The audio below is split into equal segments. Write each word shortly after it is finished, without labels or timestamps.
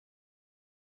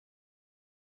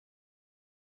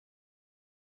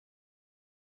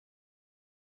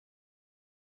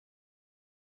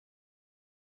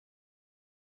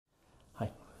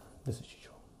this is Chycho.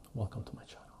 Welcome to my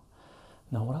channel.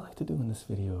 Now what I like to do in this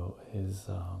video is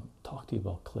talk to you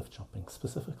about cliff jumping,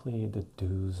 specifically the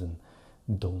do's and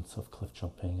don'ts of cliff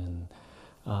jumping, and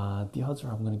the odds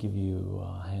are I'm going to give you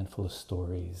a handful of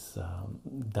stories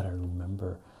that I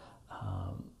remember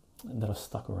that have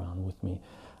stuck around with me,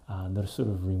 that sort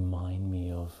of remind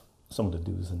me of some of the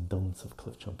do's and don'ts of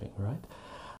cliff jumping, right?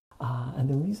 And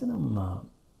the reason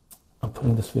I'm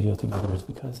putting this video together is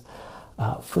because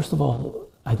first of all,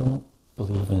 I don't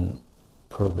believe in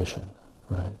prohibition,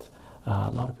 right?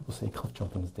 A lot of people say cliff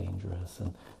jumping is dangerous,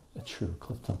 and true,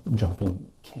 jumping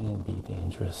can be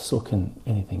dangerous. So can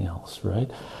anything else, right?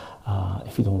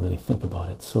 If you don't really think about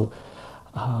it. So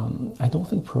I don't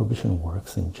think prohibition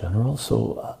works in general.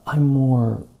 So I'm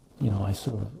more, I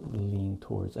sort of lean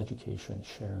towards education,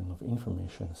 sharing of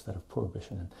information instead of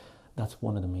prohibition, and that's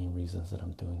one of the main reasons that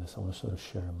I'm doing this. I want to sort of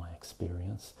share my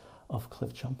experience of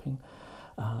cliff jumping.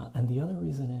 And the other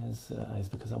reason is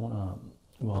because I want to,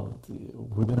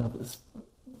 we're going to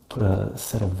put a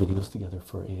set of videos together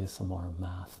for ASMR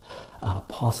math,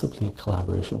 possibly a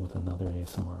collaboration with another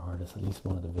ASMR artist, at least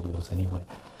one of the videos anyway.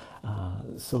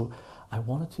 So I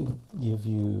wanted to give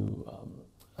you,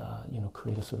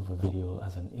 create a sort of a video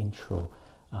as an intro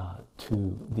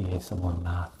to the ASMR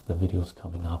math, the videos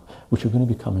coming up, which are going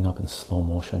to be coming up in slow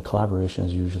motion.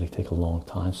 Collaborations usually take a long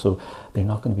time, so they're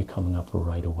not going to be coming up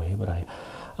right away, but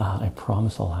I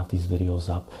promise I'll have these videos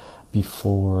up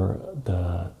before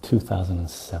the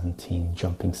 2017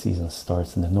 jumping season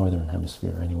starts in the northern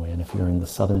hemisphere anyway. And if you're in the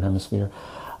southern hemisphere,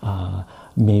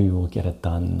 maybe we'll get it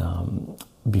done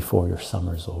before your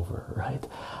summer's over, right?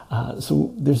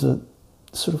 So there's a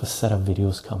sort of a set of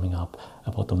videos coming up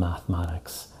about the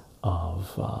mathematics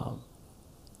of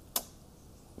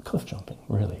cliff jumping,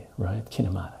 really, right?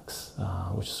 Kinematics,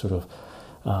 which is sort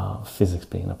of physics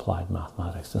being applied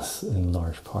mathematics in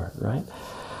large part, right?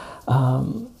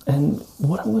 And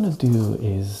what I'm going to do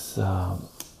is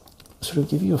sort of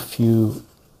give you a few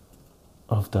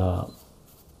of the,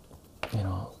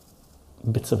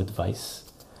 bits of advice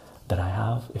that I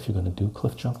have if you're going to do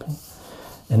cliff jumping.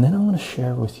 And then I'm going to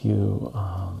share with you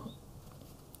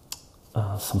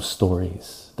some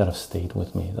stories that have stayed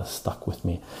with me, that stuck with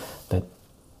me, that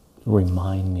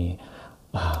remind me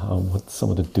what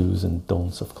some of the do's and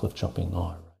don'ts of cliff jumping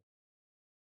are.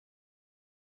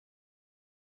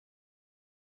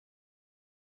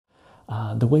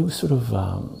 The way we sort of,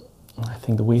 I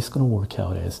think the way it's going to work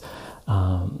out is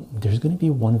there's going to be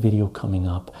one video coming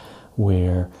up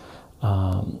where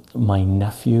my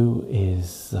nephew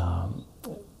is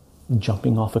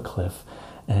jumping off a cliff,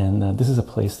 and this is a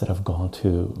place that I've gone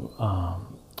to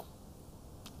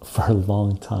for a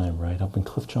long time, right? I've been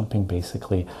cliff jumping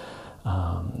basically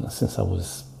since I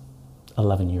was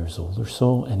 11 years old or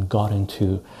so, and got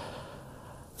into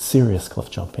serious cliff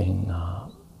jumping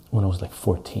when I was like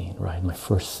 14, right? My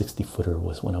first 60 footer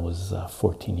was when I was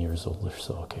 14 years old or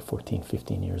so, okay, 14,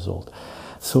 15 years old.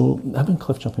 So I've been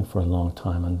cliff jumping for a long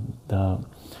time, and the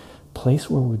place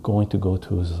where we're going to go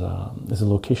to is a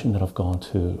location that I've gone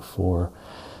to for,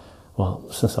 well,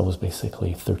 since I was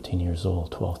basically 13 years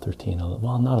old, 12, 13,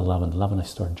 well, not 11. 11 I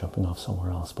started jumping off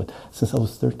somewhere else, but since I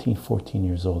was 13, 14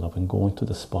 years old, I've been going to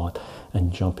the spot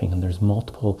and jumping, and there's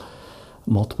multiple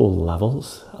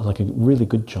levels. Like a really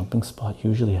good jumping spot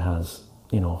usually has,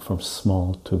 from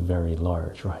small to very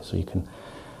large, right? So you can,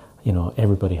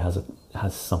 everybody has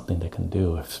something they can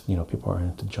do. If people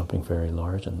aren't into jumping very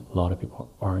large, and a lot of people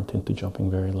aren't into jumping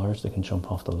very large, they can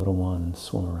jump off the little one and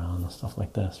swim around and stuff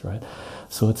like this, right?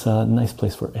 So it's a nice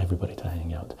place for everybody to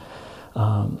hang out.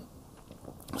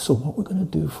 So what we're going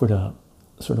to do for the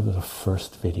sort of the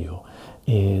first video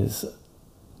is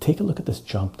take a look at this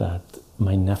jump that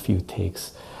my nephew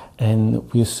takes,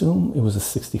 and we assume it was a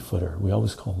 60 footer. We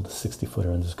always call it the 60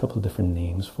 footer, and there's a couple of different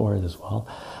names for it as well,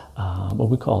 but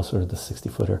we call it sort of the 60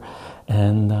 footer.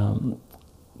 And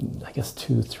I guess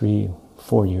 2, 3,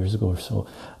 4 years ago or so,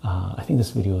 I think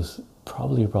this video is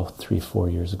probably about 3, 4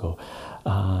 years ago,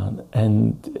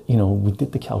 and we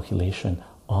did the calculation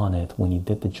on it when he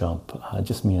did the jump,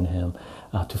 just me and him,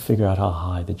 to figure out how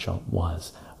high the jump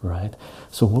was, right?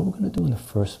 So what we're going to do in the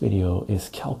first video is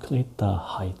calculate the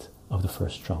height of the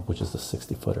first jump, which is the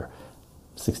 60 footer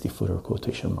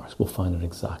quotation marks. We'll find out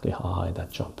exactly how high that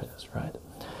jump is, right?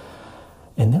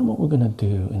 And then what we're going to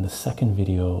do in the second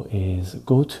video is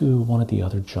go to one of the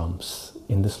other jumps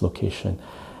in this location,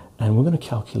 and we're going to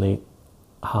calculate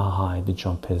how high the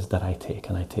jump is that I take,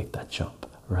 and I take that jump,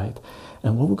 right?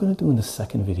 And what we're going to do in the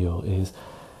second video is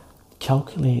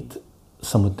calculate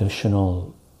some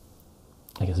additional,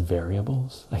 I guess,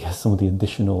 variables, some of the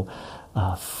additional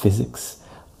physics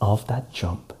of that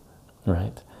jump,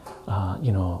 right?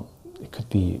 You know, it could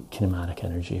be kinematic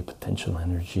energy, potential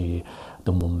energy,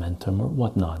 the momentum or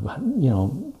whatnot. But, you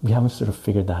know, we haven't sort of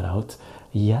figured that out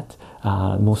yet.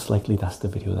 Most likely that's the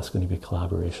video that's going to be a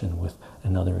collaboration with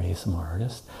another ASMR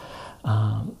artist.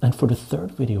 And for the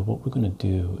third video, what we're going to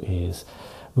do is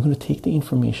we're going to take the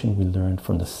information we learned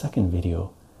from the second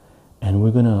video and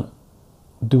we're going to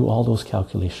do all those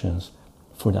calculations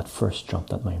for that first jump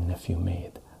that my nephew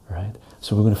made, right?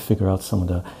 So we're going to figure out some of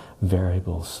the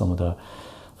variables, some of the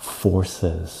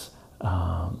forces,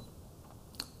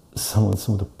 some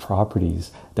of the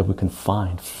properties that we can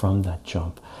find from that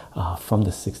jump, from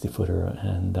the 60-footer,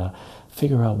 and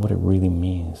figure out what it really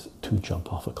means to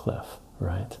jump off a cliff,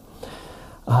 right?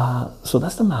 So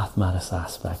that's the mathematics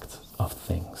aspect of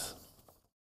things.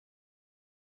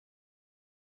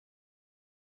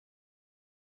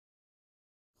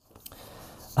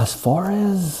 As far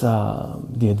as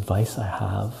the advice I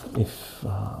have, if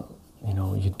you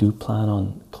know, you do plan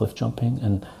on cliff jumping,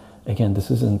 and again, this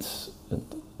isn't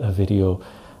a video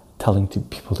telling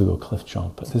people to go cliff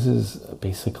jump, but this is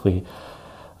basically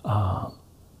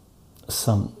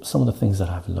some of the things that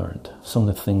I've learned, some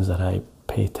of the things that I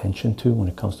pay attention to when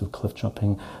it comes to cliff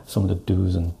jumping, some of the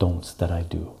do's and don'ts that I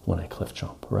do when I cliff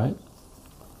jump, right?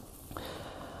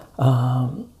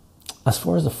 As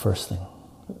far as the first thing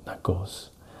that goes,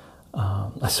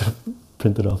 I sort of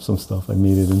printed off some stuff. I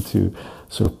made it into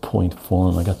sort of point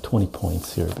form. I got 20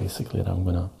 points here basically that I'm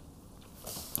gonna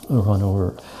run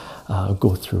over,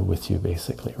 go through with you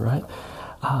basically, right?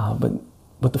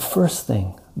 But the first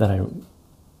thing that I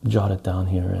jotted down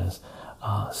here is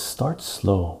start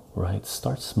slow, right?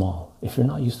 Start small. If you're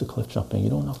not used to cliff jumping, you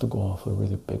don't have to go off a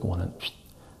really big one and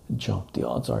jump. The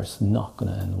odds are it's not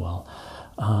going to end well,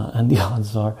 and the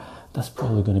odds are that's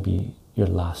probably going to be your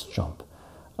last jump,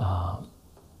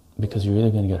 because you're either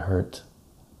going to get hurt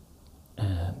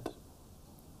and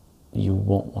you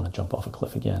won't want to jump off a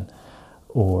cliff again,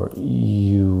 or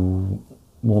you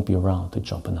won't be around to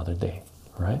jump another day,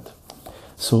 right?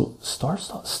 So start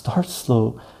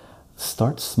slow,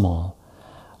 start small.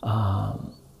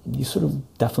 You sort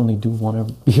of definitely do want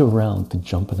to be around to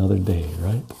jump another day,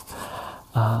 right?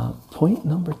 Point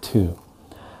number 2,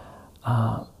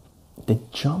 the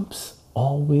jumps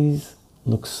always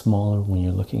look smaller when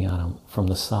you're looking at them from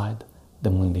the side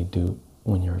than when they do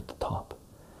when you're at the top.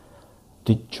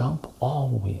 The jump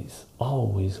always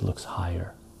looks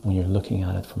higher when you're looking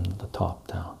at it from the top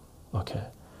down, okay?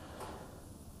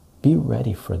 Be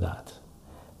ready for that.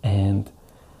 And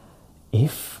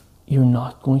if you're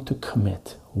not going to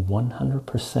commit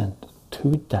 100%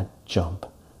 to that jump,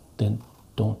 then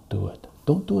don't do it.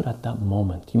 Don't do it at that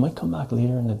moment. You might come back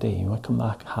later in the day. You might come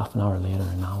back half an hour later,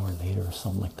 an hour later, or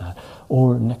something like that,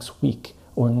 or next week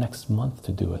or next month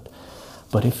to do it.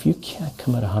 But if you can't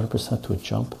commit 100% to a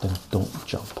jump, then don't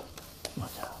jump.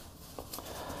 Okay.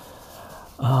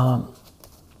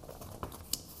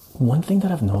 One thing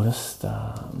that I've noticed,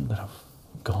 that I've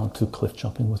gone to cliff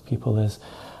jumping with people, is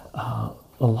a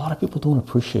lot of people don't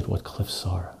appreciate what cliffs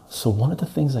are. So one of the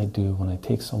things I do when I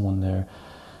take someone there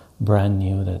brand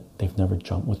new that they've never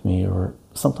jumped with me, or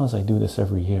sometimes I do this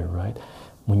every year, right?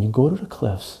 When you go to the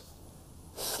cliffs,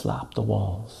 slap the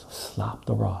walls, slap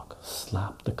the rock,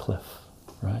 slap the cliff,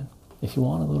 right? If you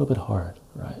want a little bit hard,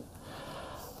 right?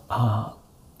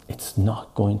 It's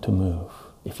not going to move.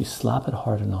 If you slap it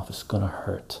hard enough, it's gonna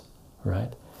hurt,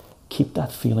 right? Keep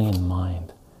that feeling in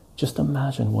mind. Just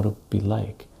imagine what it would be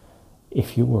like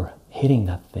if you were hitting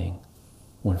that thing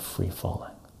when free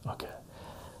falling, okay?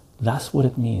 That's what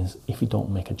it means if you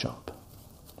don't make a jump.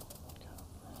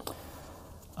 Okay.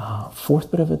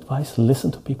 Fourth bit of advice, listen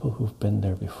to people who've been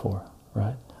there before,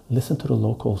 right? Listen to the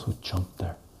locals who jumped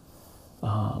there.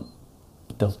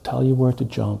 They'll tell you where to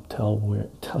jump, tell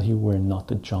you where not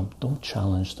to jump. Don't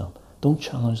challenge them. Don't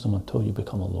challenge them until you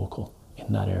become a local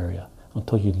in that area,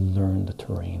 until you learn the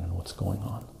terrain and what's going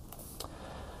on.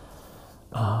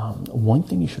 One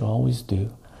thing you should always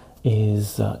do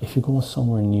is if you're going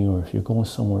somewhere new, or if you're going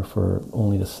somewhere for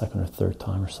only the second or third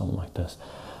time or something like this,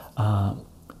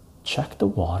 check the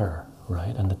water,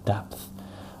 right, and the depth.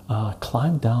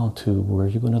 Climb down to where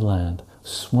you're going to land,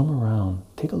 swim around,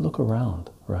 take a look around,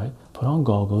 right? Put on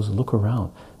goggles, look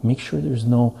around, make sure there's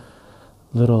no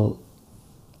little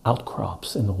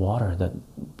outcrops in the water, that,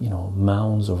 you know,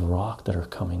 mounds of rock that are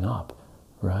coming up,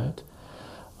 right?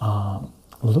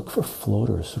 Look for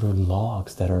floaters, sort of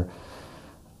logs that are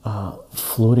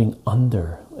floating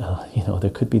under. You know, there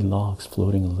could be logs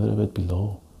floating a little bit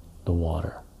below the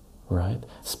water, right?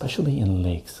 Especially in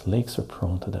lakes. Lakes are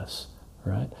prone to this,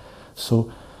 right?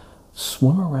 So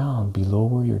swim around below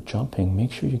where you're jumping.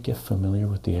 Make sure you get familiar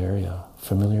with the area,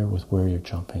 familiar with where you're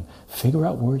jumping. Figure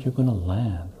out where you're going to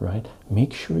land, right?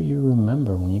 Make sure you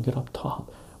remember when you get up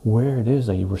top where it is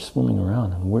that you were swimming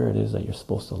around and where it is that you're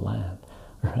supposed to land,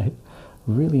 right?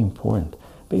 Really important.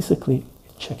 Basically,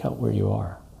 check out where you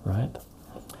are, right?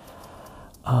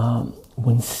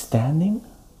 When standing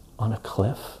on a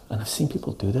cliff, and I've seen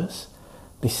people do this,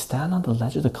 they stand on the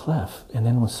ledge of the cliff, and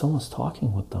then when someone's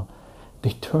talking with them,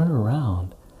 they turn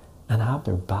around and have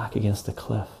their back against the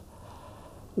cliff.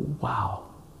 Wow,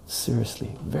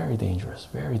 seriously, very dangerous,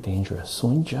 very dangerous. So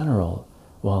in general,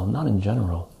 well, not in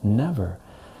general, never,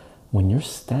 when you're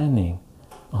standing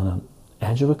on an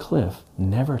edge of a cliff,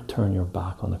 never turn your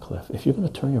back on the cliff. If you're going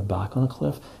to turn your back on a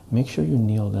cliff, make sure you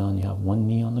kneel down, you have one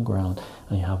knee on the ground,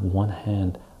 and you have one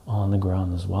hand on the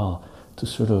ground as well, to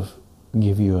sort of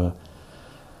give you a,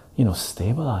 you know,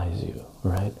 stabilize you,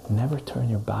 right? Never turn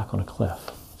your back on a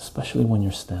cliff, especially when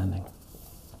you're standing.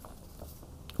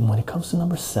 When it comes to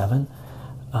number 7,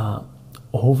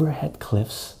 overhead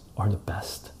cliffs are the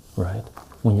best, right?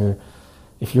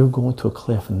 If you're going to a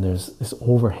cliff and there's this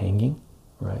overhanging,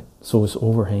 right? So it's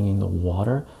overhanging the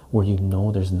water where you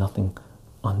know there's nothing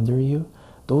under you.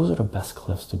 Those are the best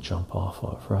cliffs to jump off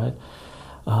of, right?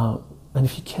 And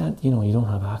if you can't, you know, you don't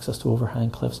have access to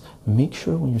overhang cliffs, make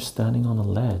sure when you're standing on a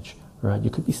ledge, right? You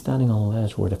could be standing on a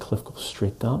ledge where the cliff goes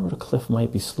straight down, or the cliff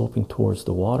might be sloping towards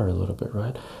the water a little bit,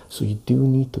 right? So you do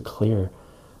need to clear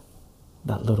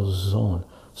that little zone.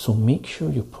 So make sure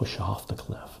you push off the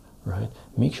cliff, right?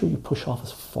 Make sure you push off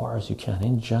as far as you can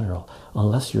in general,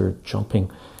 unless you're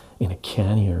jumping in a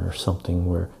canyon or something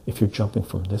where if you're jumping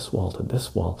from this wall to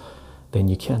this wall, then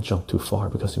you can't jump too far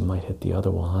because you might hit the other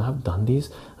wall. And I've done these,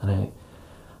 and I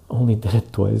only did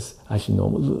it twice, actually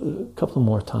no, a couple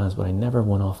more times, but I never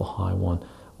went off a high one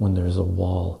when there's a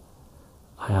wall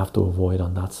I have to avoid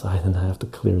on that side, and I have to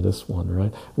clear this one,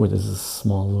 right? Where there's a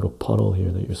small little puddle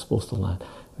here that you're supposed to land.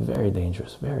 Very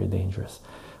dangerous,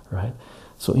 right?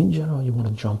 So in general, you want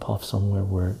to jump off somewhere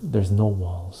where there's no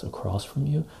walls across from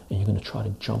you, and you're going to try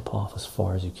to jump off as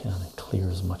far as you can and clear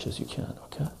as much as you can,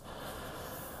 okay?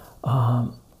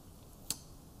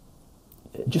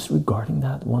 Just regarding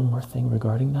that, one more thing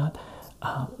regarding that,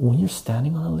 when you're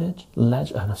standing on a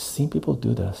ledge, and I've seen people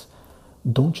do this,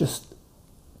 don't just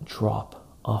drop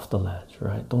off the ledge,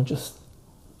 right? Don't just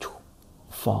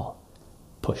fall,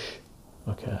 push,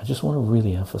 okay? I just want to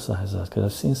really emphasize that, because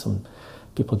I've seen some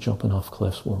people jumping off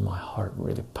cliffs where my heart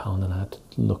really pounded, and I had to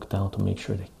look down to make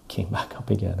sure they came back up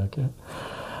again, okay?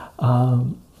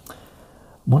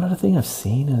 One other thing I've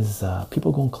seen is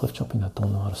people going cliff jumping that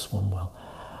don't know how to swim well.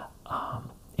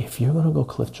 If you're going to go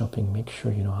cliff jumping, make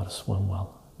sure you know how to swim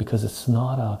well, because it's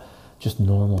not just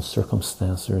normal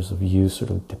circumstances of you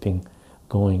sort of dipping,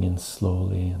 going in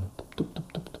slowly and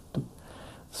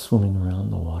swimming around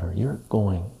the water. You're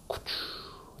going,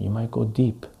 you might go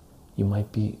deep, you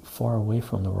might be far away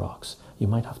from the rocks, you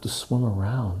might have to swim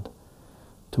around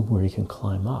to where you can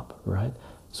climb up, right?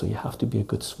 So you have to be a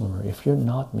good swimmer. If you're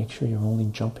not, make sure you're only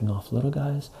jumping off little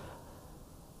guys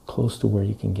close to where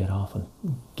you can get off and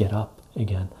get up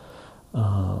again,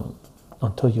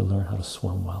 until you learn how to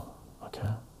swim well,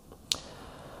 okay?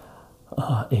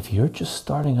 If you're just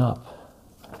starting up,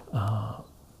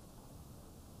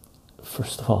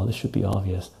 first of all, this should be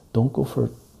obvious. Don't go for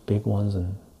big ones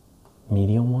and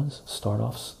medium ones. Start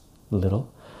off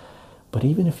little. But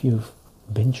even if you've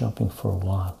been jumping for a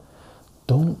while,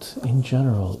 in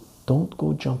general, don't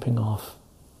go jumping off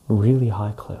really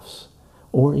high cliffs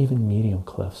or even medium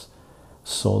cliffs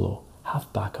solo.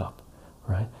 Have backup,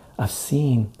 right? I've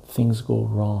seen things go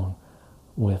wrong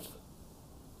with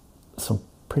some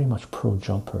pretty much pro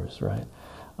jumpers, right?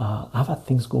 I've had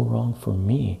things go wrong for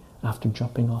me after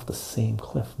jumping off the same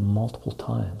cliff multiple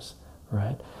times,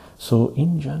 right? So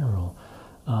in general,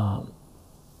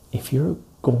 if you're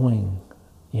going,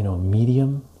 you know,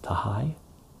 medium to high,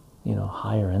 you know,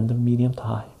 higher end of medium to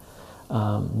high,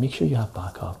 make sure you have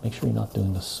backup. Make sure you're not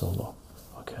doing this solo,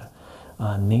 okay?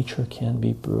 Nature can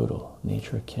be brutal.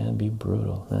 Nature can be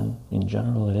brutal, and in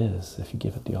general it is if you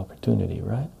give it the opportunity,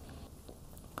 right?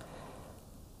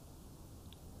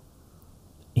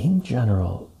 In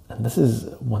general, and this is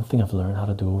one thing I've learned how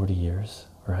to do over the years,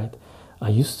 right? I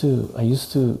used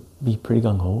to be pretty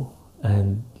gung-ho,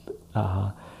 and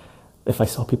if I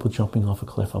saw people jumping off a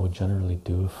cliff, I would generally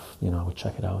do, you know, I would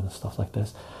check it out and stuff like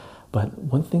this. But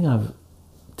one thing I've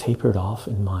tapered off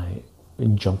in my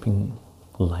jumping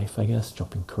life, I guess,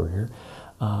 jumping career,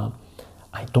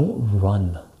 I don't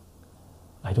run.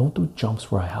 I don't do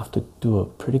jumps where I have to do a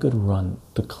pretty good run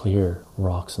to clear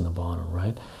rocks in the bottom,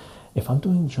 right? If I'm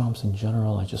doing jumps in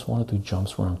general, I just want to do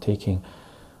jumps where I'm taking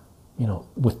you know,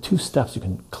 with 2 steps you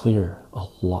can clear a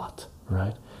lot,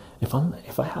 right? If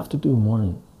I have to do more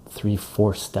than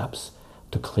 3-4 steps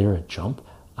to clear a jump,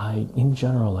 in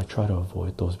general I try to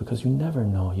avoid those, because you never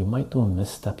know, you might do a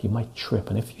misstep, you might trip,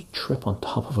 and if you trip on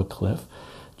top of a cliff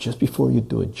just before you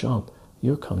do a jump,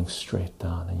 you're coming straight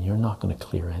down and you're not going to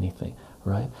clear anything,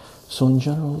 right? So in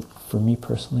general, for me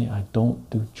personally, I don't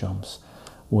do jumps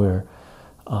where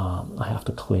I have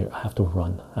to clear, I have to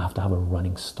run, I have to have a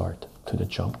running start to the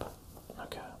jump.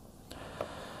 Okay,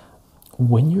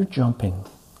 when you're jumping,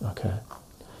 okay,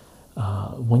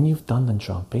 when you've done the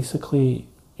jump, basically,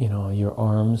 you know, your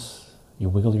arms, you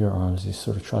wiggle your arms, you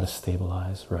sort of try to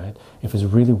stabilize, right? If it's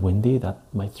really windy, that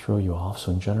might throw you off.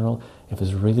 So in general, if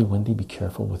it's really windy, be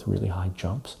careful with really high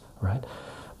jumps, right?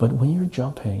 But when you're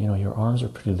jumping, you know, your arms are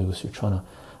pretty loose, you're trying to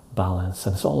balance,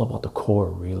 and it's all about the core,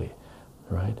 really,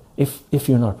 right? If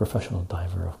you're not a professional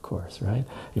diver, of course, right?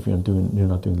 If you're not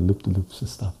doing loop-de-loops and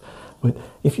stuff. But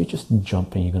if you're just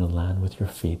jumping, you're going to land with your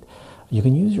feet. You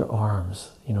can use your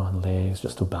arms, you know, and legs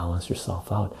just to balance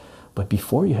yourself out. But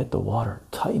before you hit the water,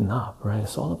 tighten up, right?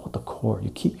 It's all about the core. You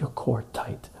keep your core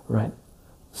tight, right?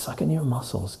 Suck in your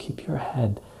muscles, keep your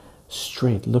head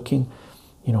straight, looking,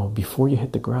 you know, before you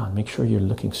hit the ground, make sure you're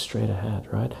looking straight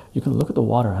ahead, right? You can look at the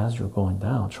water as you're going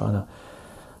down, trying to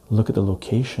look at the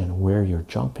location where you're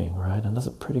jumping, right? And that's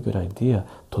a pretty good idea,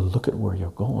 to look at where you're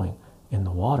going in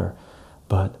the water.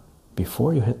 But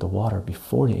before you hit the water,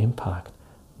 before the impact,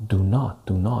 do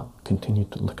not continue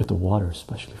to look at the water,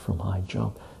 especially from high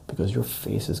jump, because your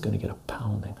face is going to get a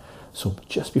pounding. So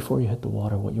just before you hit the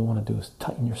water, what you want to do is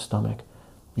tighten your stomach.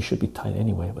 You should be tight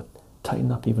anyway, but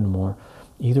tighten up even more.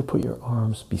 Either put your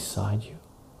arms beside you,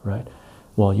 right?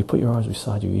 Well, you put your arms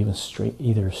beside you, even straight,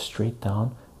 either straight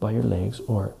down by your legs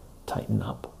or tighten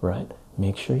up, right?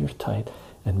 Make sure you're tight,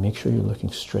 and make sure you're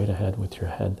looking straight ahead with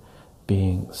your head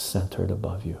being centered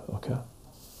above you, okay?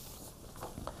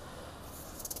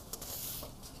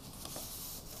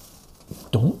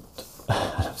 Don't,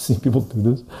 I've seen people do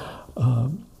this,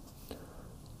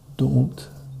 don't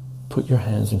put your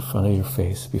hands in front of your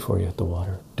face before you hit the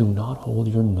water. Do not hold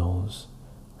your nose,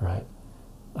 right?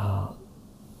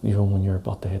 Even when you're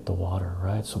about to hit the water,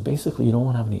 right? So basically, you don't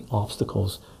want to have any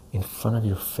obstacles in front of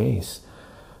your face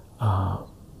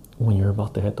when you're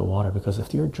about to hit the water, because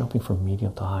if you're jumping from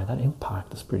medium to high, that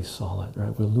impact is pretty solid,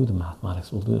 right? We'll do the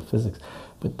mathematics, we'll do the physics,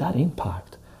 but that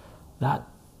impact, that,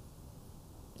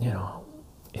 you know,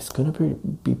 it's going to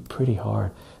be pretty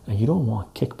hard, and you don't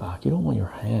want kickback. You don't want your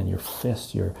hand, your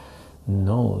fist, your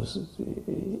nose,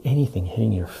 anything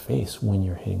hitting your face when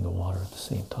you're hitting the water at the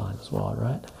same time as well,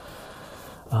 right?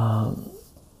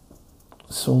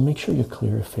 So make sure you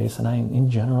clear your face. And in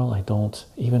general, I don't,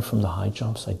 even from the high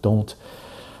jumps, I don't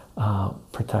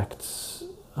protect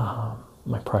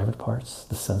my private parts,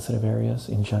 the sensitive areas.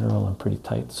 In general, I'm pretty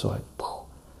tight, so I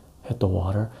hit the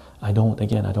water. I don't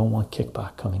want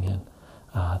kickback coming in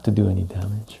to do any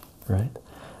damage, right?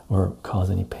 Or cause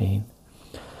any pain.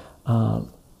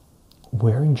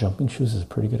 Wearing jumping shoes is a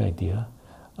pretty good idea.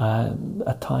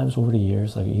 At times over the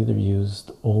years, I've either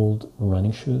used old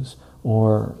running shoes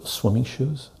or swimming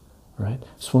shoes, right?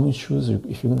 Swimming shoes,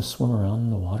 if you're going to swim around in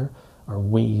the water, are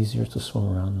way easier to swim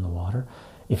around in the water.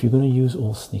 If you're going to use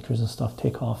old sneakers and stuff,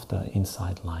 take off the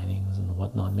inside linings and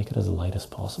whatnot, make it as light as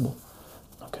possible,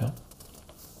 okay?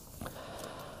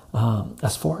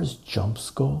 As far as jumps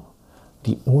go,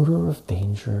 the order of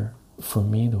danger for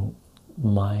me,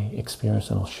 my experience,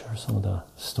 and I'll share some of the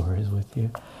stories with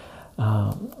you.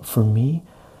 For me,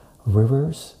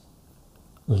 rivers,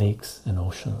 lakes, and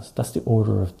oceans, that's the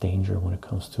order of danger when it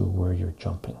comes to where you're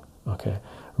jumping, okay?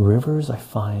 Rivers I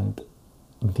find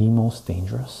the most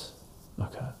dangerous,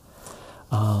 okay?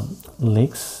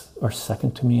 Lakes are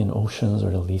second to me, and oceans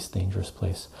are the least dangerous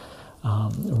place.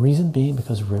 Reason being,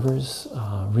 because rivers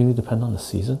really depend on the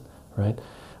season, right?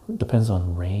 Depends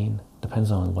on rain,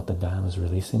 depends on what the dam is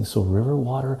releasing. So river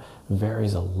water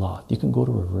varies a lot. You can go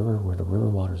to a river where the river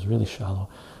water is really shallow,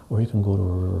 or you can go to a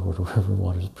river where the river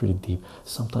water is pretty deep.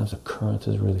 Sometimes the current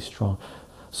is really strong,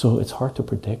 so it's hard to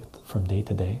predict from day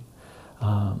to day.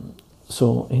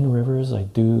 So in rivers, I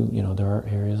do, you know, there are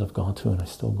areas I've gone to and I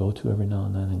still go to every now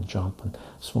and then and jump and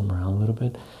swim around a little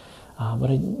bit. But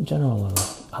in general,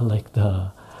 I like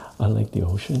the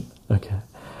ocean, okay?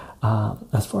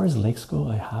 As far as lakes go,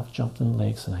 I have jumped in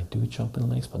lakes, and I do jump in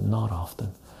lakes, but not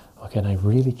often, okay? And I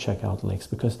really check out lakes,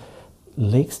 because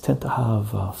lakes tend to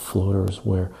have floaters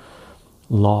where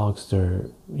logs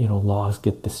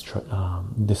get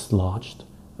dislodged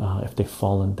if they've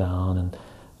fallen down. And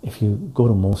if you go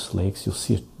to most lakes, you'll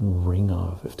see a ring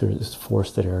of, if there's this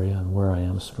forested area, and where I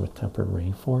am is sort of a temperate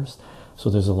rainforest, so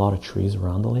there's a lot of trees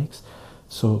around the lakes.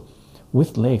 So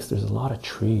with lakes, there's a lot of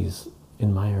trees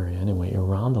in my area anyway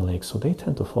around the lake, so they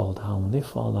tend to fall down. When they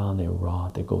fall down, they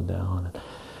rot, they go down,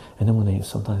 and then when they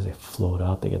sometimes they float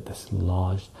up, they get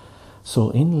dislodged.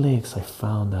 So in lakes, I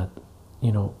found that,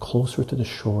 you know, closer to the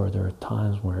shore, there are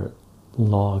times where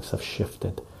logs have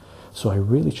shifted. So I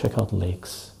really check out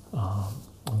lakes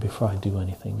before I do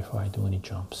anything, before I do any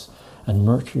jumps. And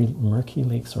murky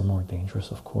lakes are more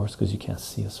dangerous, of course, because you can't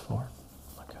see as far.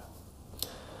 Okay.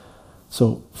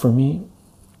 So for me,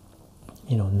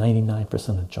 you know, 99%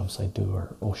 of the jumps I do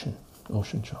are ocean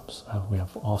jumps. We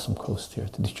have awesome coast here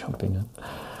to do jumping in.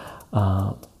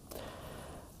 I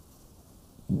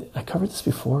covered this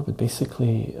before, but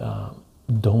basically,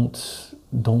 don't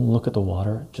look at the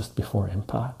water just before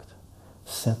impact.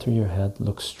 Center your head,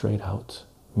 look straight out.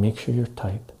 Make sure you're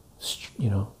tight. You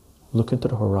know, look into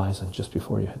the horizon just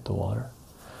before you hit the water.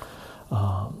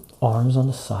 Arms on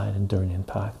the side and during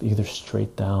impact, either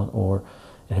straight down or,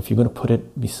 and if you're going to put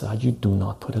it beside you, do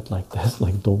not put it like this.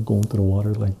 Like, don't go into the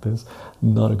water like this.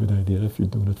 Not a good idea if you're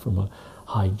doing it from a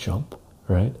high jump,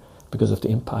 right? Because if the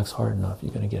impact's hard enough,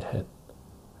 you're going to get hit,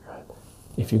 right?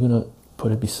 If you're going to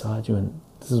put it beside you, and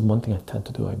this is one thing I tend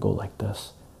to do, I go like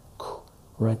this,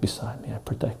 right beside me. I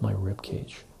protect my rib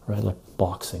cage, right? Like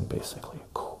boxing, basically,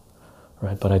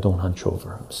 right? But I don't hunch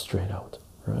over. I'm straight out,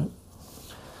 right?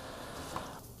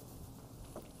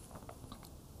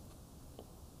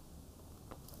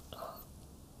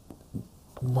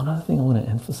 One other thing I want to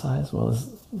emphasize, well, there's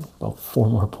about 4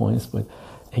 more points, but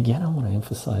again, I want to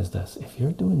emphasize this. If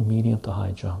you're doing medium to high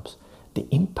jumps, the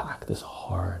impact is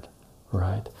hard,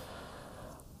 right?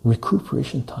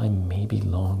 Recuperation time may be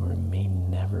long or it may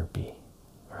never be,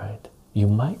 right? You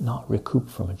might not recoup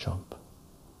from a jump,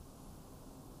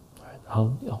 right?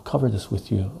 I'll cover this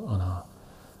with you on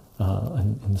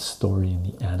in the story, in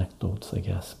the anecdotes, I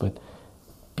guess, but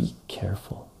be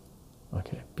careful,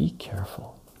 okay? Be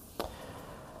careful.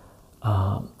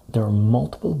 There are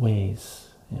multiple ways,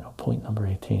 you know, point number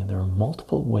 18, there are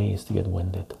multiple ways to get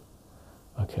winded,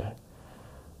 okay?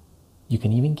 You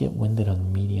can even get winded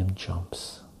on medium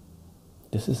jumps.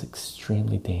 This is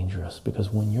extremely dangerous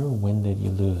because when you're winded, you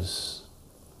lose.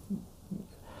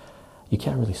 You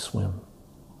can't really swim,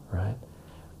 right?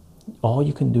 All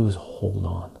you can do is hold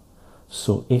on.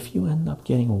 So if you end up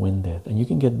getting winded, and you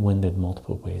can get winded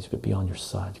multiple ways, you could be on your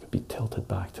side, you could be tilted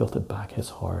back hits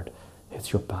hard,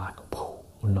 hits your back,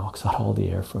 knocks out all the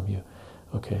air from you,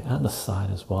 okay, and the side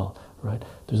as well, right?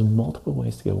 There's multiple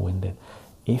ways to get winded.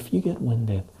 If you get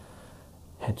winded,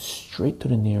 head straight to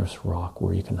the nearest rock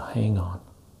where you can hang on,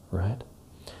 right?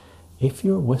 If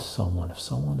you're with someone, if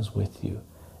someone is with you,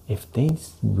 if they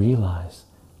realize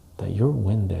that you're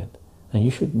winded, and you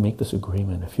should make this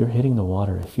agreement, if you're hitting the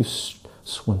water, if you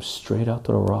swim straight out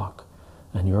to the rock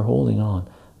and you're holding on,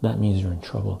 that means you're in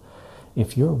trouble.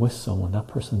 If you're with someone, that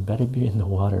person better be in the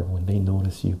water when they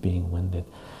notice you being winded,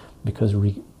 because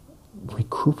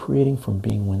recuperating from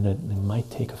being winded, it might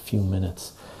take a few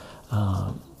minutes.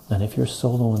 And if you're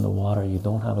solo in the water, you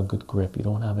don't have a good grip, you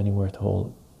don't have anywhere to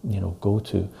hold, you know, go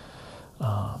to,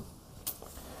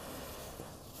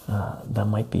 that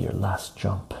might be your last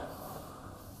jump.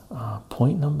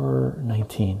 Point number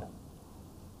 19.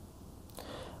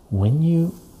 When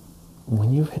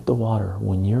you've hit the water,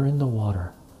 when you're in the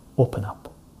water, open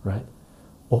up, right?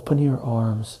 Open your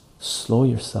arms, slow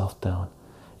yourself down.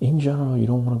 In general, you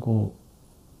don't want to go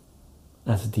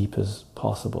as deep as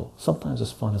possible. Sometimes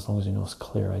it's fun as long as you know it's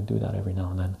clear. I do that every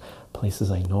now and then,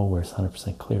 places I know where it's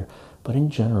 100% clear. But in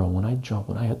general, when I jump,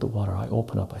 when I hit the water, I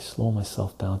open up, I slow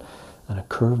myself down, and I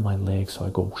curve my legs so I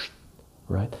go whoosh,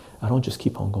 right? I don't just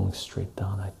keep on going straight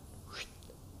down. I whoosh,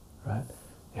 right?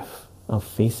 If I'm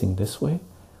facing this way,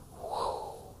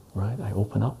 right, I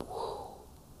open up,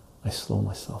 I slow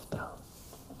myself down.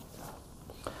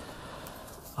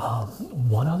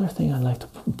 One other thing I'd like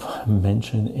to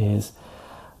mention is,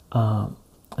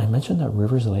 I mentioned that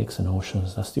rivers, lakes, and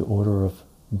oceans, that's the order of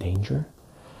danger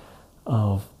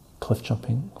of cliff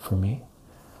jumping for me.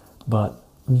 But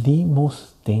the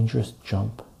most dangerous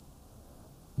jump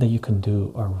that you can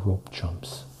do are rope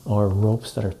jumps, or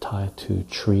ropes that are tied to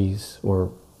trees,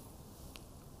 or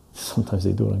sometimes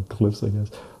they do it on cliffs, I guess,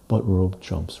 but rope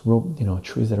jumps. Rope, you know,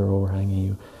 trees that are overhanging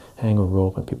you, hang a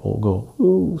rope and people will go,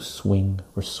 ooh, swing,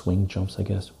 or swing jumps, I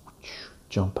guess,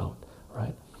 jump out,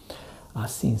 right? I've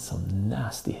seen some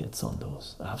nasty hits on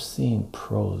those. I've seen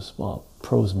pros, well,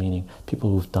 pros meaning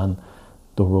people who've done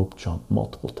the rope jump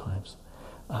multiple times.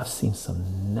 I've seen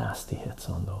some nasty hits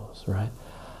on those, right?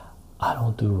 I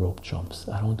don't do rope jumps.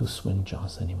 I don't do swing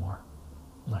jumps anymore.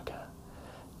 Okay,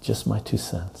 just my 2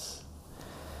 cents.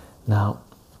 Now,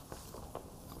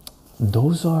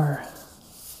 those are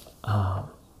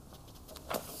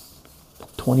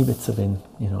 20 bits of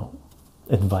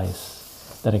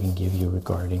advice that I can give you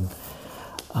regarding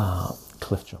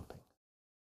cliff jumping.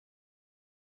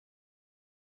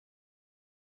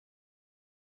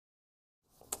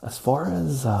 As far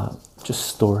as just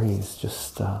stories,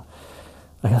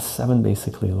 I got 7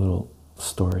 basically little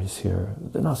stories here.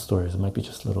 They're not stories, it might be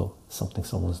just little something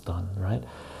someone's done, right?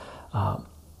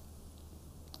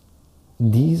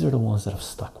 These are the ones that have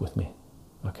stuck with me.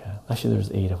 Okay, actually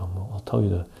there's 8 of them. I'll tell you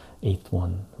the 8th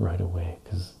one right away,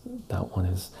 because that one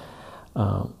is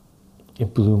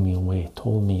it blew me away.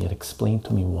 It explained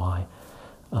to me why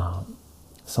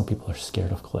some people are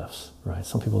scared of cliffs, right?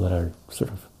 Some people that are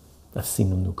I've seen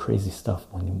them do crazy stuff.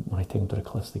 When I take them to the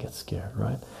cliffs, they get scared,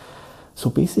 right? So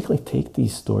basically take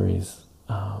these stories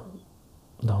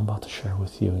that I'm about to share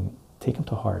with you and take them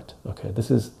to heart. Okay, this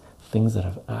is things that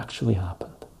have actually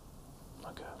happened.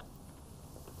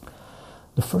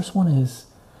 The first one is,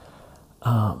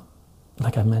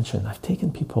 like I mentioned, I've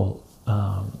taken people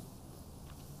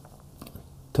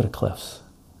to the cliffs.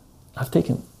 I've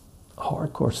taken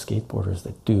hardcore skateboarders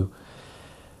that do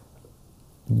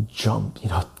jump,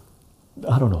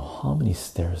 I don't know how many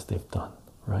stairs they've done,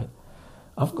 right?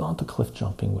 I've gone to cliff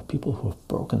jumping with people who have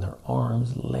broken their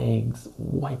arms, legs,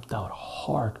 wiped out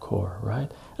hardcore,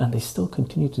 right? And they still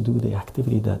continue to do the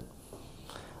activity that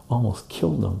almost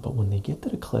killed them. But when they get to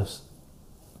the cliffs,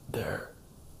 they're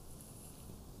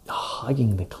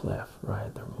hugging the cliff,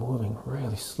 right? They're moving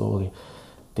really slowly.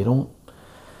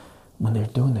 When they're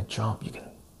doing the jump, you can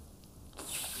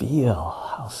feel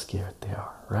how scared they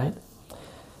are, right?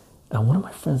 And one of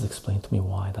my friends explained to me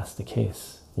why that's the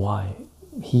case, why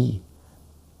he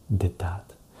did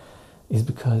that, is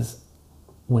because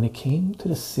when it came to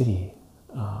the city,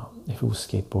 if it was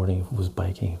skateboarding, if it was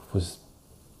biking, if it was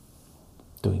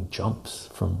doing jumps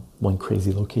from one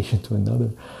crazy location to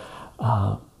another,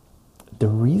 the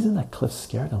reason that cliffs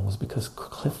scared them was because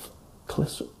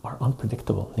cliffs are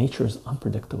unpredictable. Nature is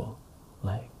unpredictable,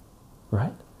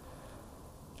 right?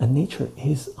 And nature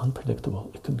is unpredictable.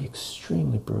 It can be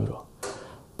extremely brutal.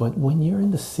 But when you're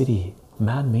in the city,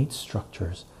 man-made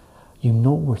structures, you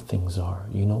know where things are.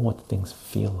 You know what things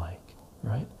feel like,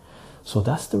 right? So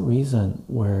that's the reason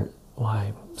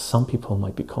why some people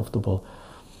might be comfortable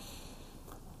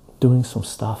doing some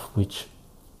stuff which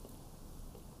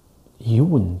you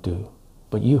wouldn't do,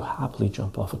 but you happily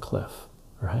jump off a cliff,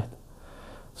 right?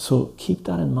 So keep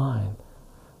that in mind.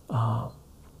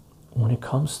 When it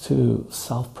comes to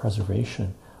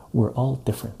self-preservation, we're all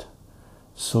different.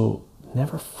 So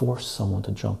never force someone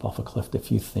to jump off a cliff if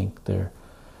you think they're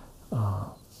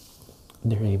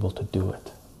able to do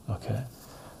it. Okay,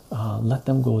 let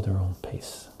them go their own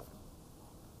pace.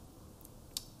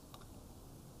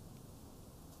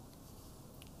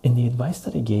 In the advice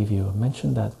that I gave you, I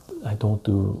mentioned that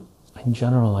in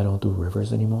general, I don't do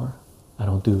rivers anymore. I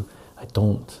don't do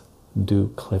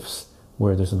cliffs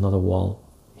where there's another wall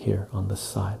here on this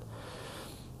side.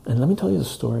 And let me tell you the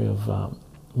story of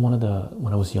when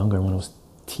I was younger, when I was a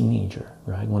teenager,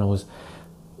 right? When I was,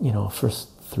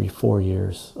 first 3-4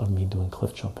 years of me doing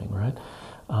cliff jumping, right?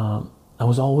 I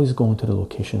was always going to the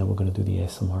location that we're going to do the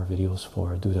ASMR videos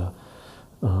for,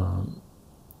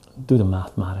 do the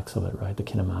mathematics of it, right? The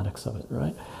kinematics of it,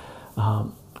 right?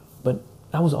 But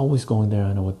I was always going there,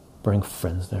 and I would bring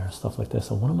friends there and stuff like this.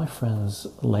 So one of my friends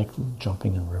liked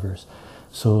jumping in rivers,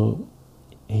 so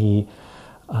he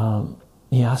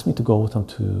asked me to go with him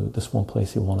to this one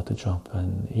place he wanted to jump,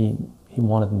 and he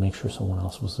wanted to make sure someone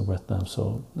else was with them.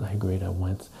 So I agreed. I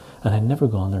went, and I'd never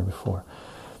gone there before.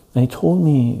 And he told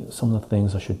me some of the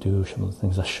things I should do, some of the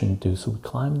things I shouldn't do. So we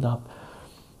climbed up,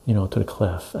 to the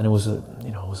cliff, and it was a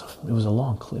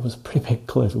long cliff. It was a pretty big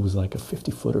cliff. It was like a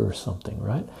 50-footer or something,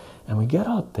 right? And we get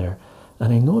out there,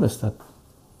 and I noticed that,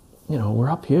 we're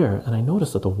up here, and I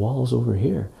noticed that the wall's over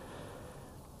here.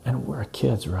 And we're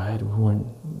kids, right?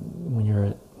 When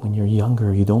you're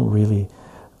younger, you don't really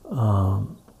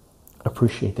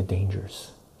appreciate the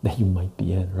dangers that you might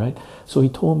be in, right? So he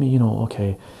told me,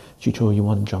 okay, Chycho, you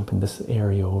want to jump in this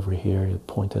area over here. He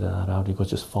pointed that out. He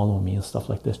goes, just follow me and stuff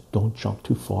like this. Don't jump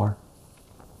too far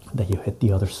that you hit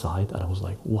the other side. And I was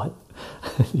like, what?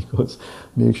 He goes,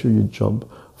 make sure you jump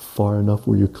far enough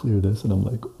where you clear this. And I'm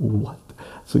like, what?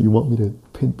 So you want me to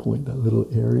pinpoint that little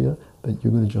area that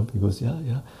you're going to jump? He goes,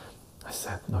 yeah. I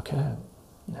said, okay,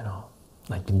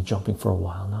 I've been jumping for a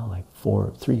while now, like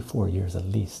 3-4 years at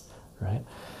least, right?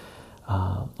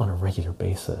 On a regular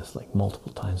basis, like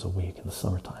multiple times a week. In the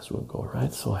summer times we'll go,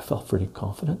 right? So I felt pretty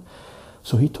confident.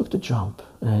 So he took the jump,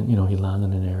 and he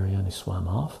landed in an area and he swam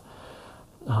off.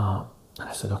 And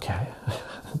I said, okay.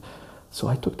 So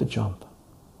I took the jump.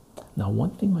 Now,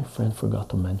 one thing my friend forgot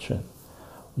to mention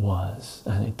was,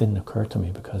 and it didn't occur to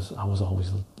me because I was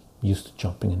always used to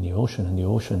jumping in the ocean, and the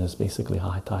ocean is basically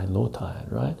high tide, low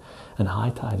tide, right? And high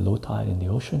tide, low tide in the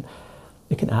ocean,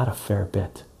 it can add a fair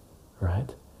bit, right?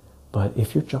 But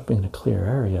if you're jumping in a clear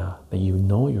area that you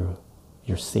know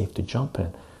you're safe to jump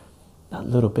in, that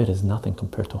little bit is nothing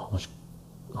compared to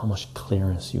how much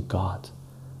clearance you got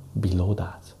below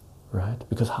that, right?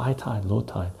 Because high tide, low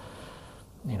tide,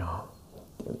 you know,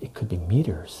 it could be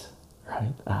meters,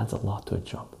 right? Adds a lot to a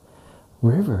jump.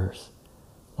 Rivers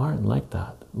aren't like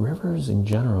that. Rivers in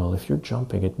general, if you're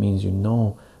jumping, it means you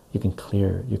know you can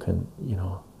clear, you can, you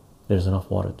know, there's enough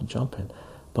water to jump in.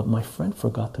 But my friend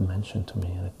forgot to mention to me,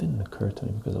 and it didn't occur to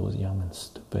me because I was young and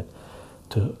stupid,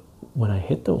 to when I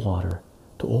hit the water,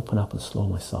 to open up and slow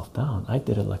myself down. I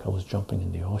did it like I was jumping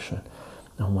in the ocean.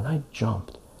 And when I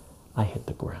jumped, I hit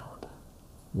the ground.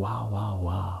 Wow, wow,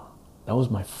 wow. That was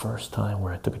my first time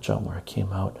where I took a jump where I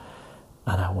came out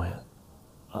and I went,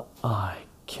 I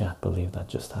can't believe that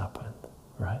just happened,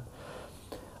 right?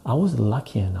 I was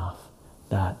lucky enough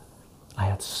that I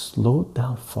had slowed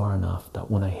down far enough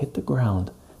that when I hit the ground,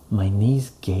 my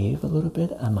knees gave a little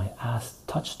bit and my ass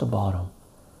touched the bottom,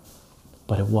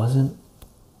 but it wasn't,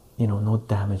 you know, no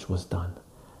damage was done.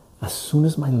 As soon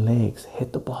as my legs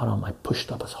hit the bottom, I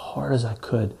pushed up as hard as I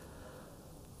could,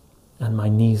 and my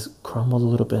knees crumbled a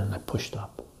little bit and I pushed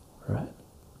up, right?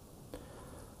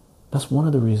 That's one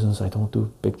of the reasons I don't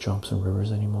do big jumps in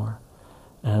rivers anymore.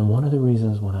 And one of the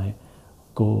reasons when I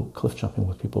go cliff jumping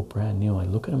with people brand new, I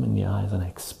look at them in the eyes and I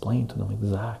explain to them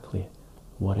exactly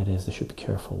what it is they should be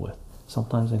careful with.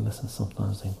 Sometimes they listen,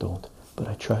 sometimes they don't, but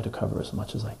I try to cover as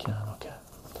much as I can. Okay,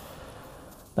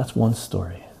 that's one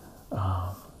story.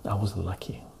 I was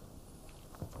lucky.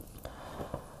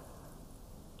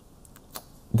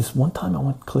 This one time I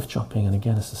went cliff jumping, and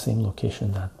again it's the same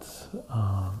location that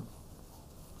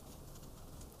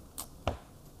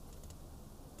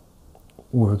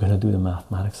we're gonna do the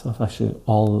mathematics stuff. Actually,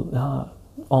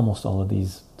 almost all of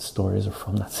these stories are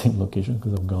from that same location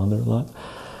because I've gone there a lot.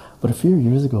 But a few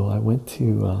years ago, I went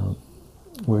to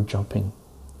we're jumping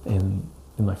in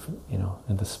my, you know,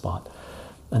 in this spot,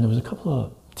 and there was a couple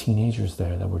of teenagers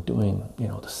there that were doing, you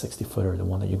know, the 60-footer, the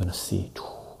one that you're gonna see.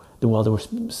 Well, they were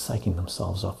psyching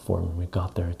themselves up for when we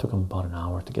got there. It took them about an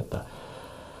hour to get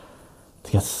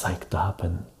psyched up,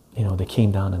 and you know, they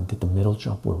came down and did the middle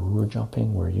jump where we were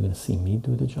jumping, where you're gonna see me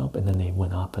do the jump, and then they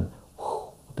went up and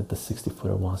did the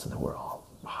 60-footer once, and they were all,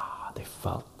 they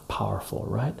felt powerful,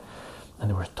 right? And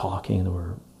they were talking, they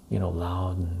were, you know,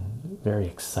 loud and very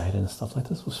excited and stuff like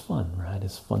this. It was fun, right?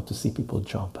 It's fun to see people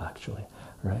jump, actually,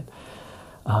 right?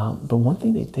 But one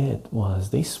thing they did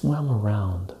was they swam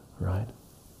around, right?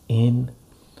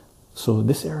 So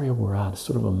this area we're at is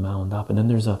sort of a mound up, and then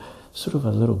there's a sort of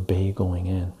a little bay going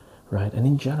in, right? And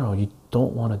in general, you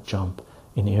don't want to jump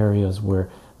in areas where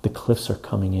the cliffs are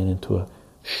coming in into a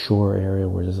shore area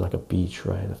where there's like a beach,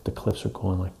 right? If the cliffs are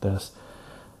going like this,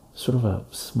 sort of a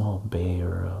small bay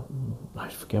or I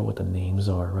forget what the names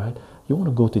are, right? You want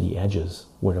to go to the edges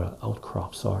where the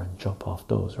outcrops are and jump off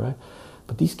those, right?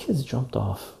 But these kids jumped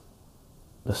off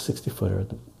the 60-footer,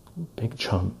 the big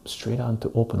jump, straight out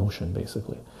into open ocean,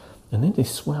 basically. And then they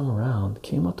swam around,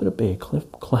 came up to the bay,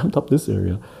 climbed up this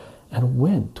area, and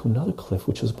went to another cliff,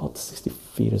 which was about 60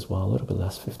 feet as well, a little bit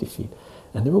less, 50 feet.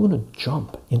 And they were going to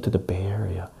jump into the bay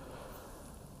area.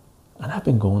 And I've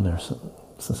been going there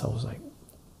since I was like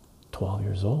 12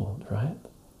 years old, right?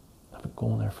 I've been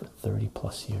going there for 30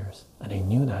 plus years. And I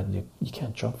knew that you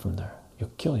can't jump from there.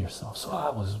 You'll kill yourself. So I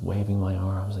was waving my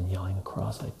arms and yelling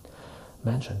across, like,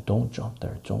 mentioned, don't jump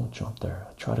there, don't jump there.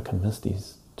 I try to convince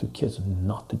these two kids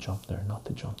not to jump there, not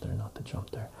to jump there, not to jump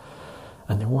there.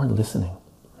 And they weren't listening,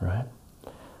 right?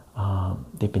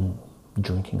 They've been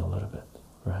drinking a little bit,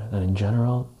 right? And in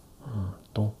general,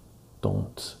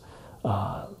 don't.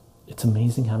 It's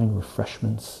amazing having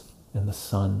refreshments in the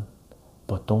sun,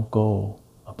 but don't go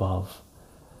above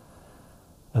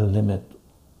a limit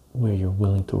where you're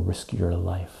willing to risk your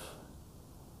life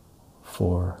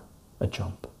for a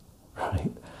jump,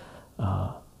 right?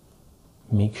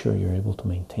 Make sure you're able to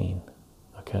maintain,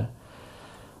 okay?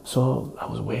 So I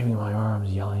was waving my arms,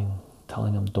 yelling,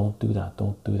 telling them, don't do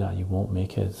that, you won't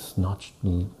make it, it's not,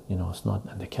 you know, it's not.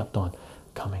 And they kept on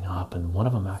coming up, and one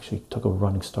of them actually took a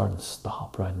running start and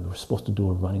stopped, right? And they were supposed to do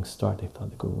a running start. They thought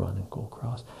they could run and go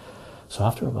across. So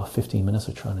after about 15 minutes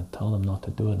of trying to tell them not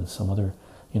to do it, and some other,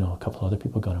 you know, a couple other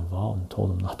people got involved and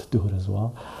told them not to do it as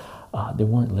well, they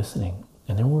weren't listening.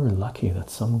 And then we were lucky that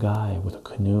some guy with a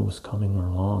canoe was coming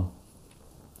along,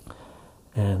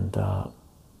 and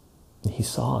he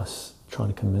saw us trying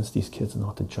to convince these kids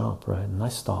not to jump, right? And I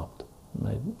stopped. And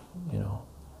I, you know,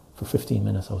 For 15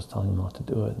 minutes I was telling them not to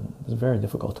do it, and it was very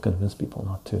difficult to convince people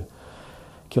not to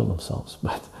kill themselves.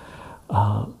 But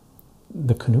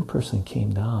the canoe person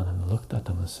came down and looked at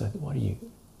them and said, "What are you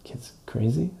kids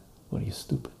crazy? What are you,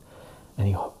 stupid?" And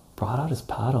he brought out his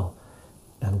paddle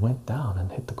and went down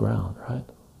and hit the ground, right?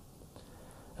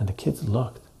 And the kids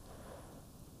looked,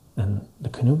 and the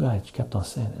canoe guy kept on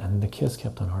saying, and the kids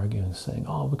kept on arguing, saying,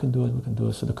 "Oh, we can do it, we can do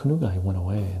it." So the canoe guy went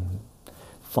away, and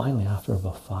finally, after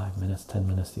about 5 minutes, 10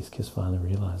 minutes, these kids finally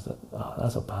realized that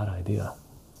that's a bad idea,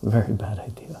 very bad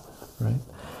idea, right?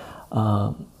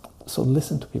 So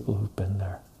listen to people who've been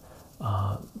there.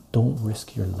 Don't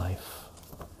risk your life.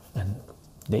 And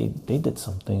they did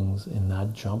some things in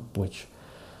that jump which,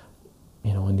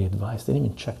 you know, in the advice, they didn't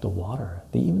even check the water.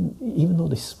 They even though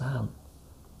they swam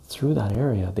through that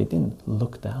area, they didn't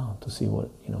look down to see what,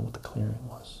 you know, what the clearing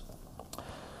was.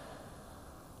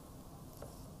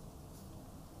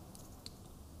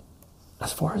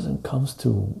 As far as it comes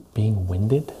to being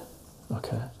winded,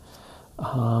 okay,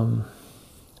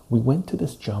 we went to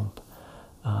this jump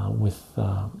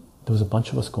there was a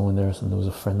bunch of us going there, and there was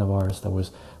a friend of ours that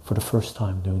was for the first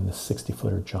time doing the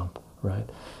 60-footer jump, right?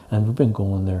 And we've been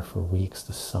going there for weeks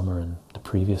this summer, and the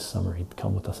previous summer he'd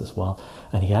come with us as well,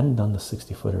 and he hadn't done the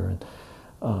 60-footer,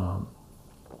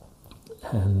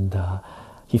 and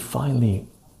he finally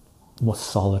was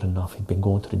solid enough. He'd been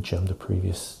going to the gym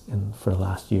for the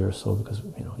last year or so, because,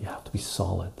 you know, you have to be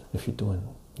solid if you're doing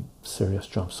serious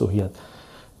jumps. So he had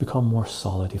become more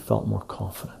solid. He felt more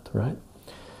confident, right?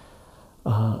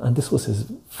 And this was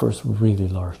his first really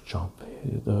large jump.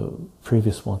 The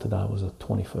previous one to that was a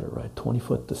 20-footer, right?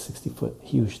 20-foot to 60-foot,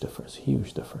 huge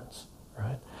difference,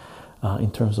 right?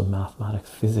 In terms of mathematics,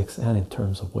 physics, and in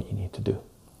terms of what you need to do,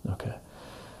 okay?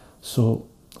 So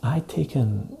I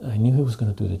knew he was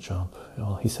going to do the jump.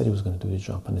 Well, he said he was going to do the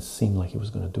jump, and it seemed like he was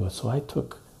going to do it. So I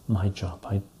took my jump.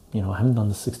 I haven't done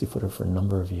the 60-footer for a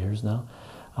number of years now.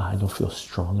 I don't feel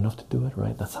strong enough to do it,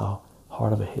 right? That's how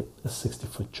hard of a hit a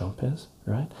 60-foot jump is,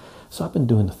 right? So I've been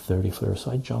doing the 30-footer.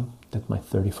 So I did my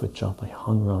 30-foot jump. I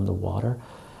hung around the water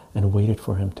and waited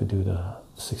for him to do the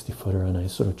 60-footer, and I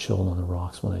sort of chilled on the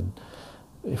rocks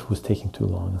if it was taking too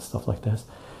long and stuff like this.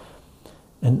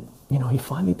 And, you know, he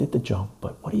finally did the jump,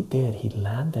 but what he did, he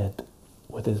landed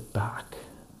with his back,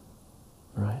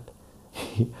 right?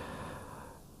 He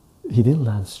didn't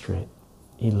land straight.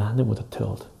 He landed with a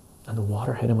tilt, and the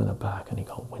water hit him in the back, and he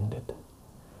got winded.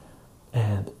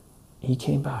 And he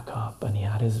came back up, and he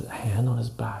had his hand on his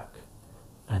back,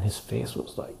 and his face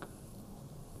was like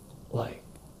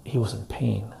he was in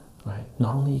pain, right?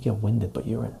 Not only you get winded, but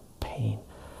you're in pain.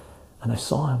 And I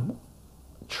saw him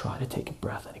try to take a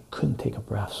breath, and he couldn't take a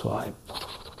breath, so I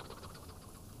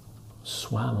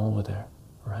swam over there,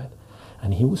 right?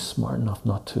 And he was smart enough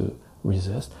not to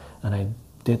resist, and I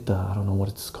did I don't know what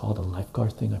it's called, a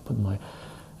lifeguard thing. I put my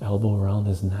elbow around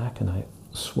his neck, and I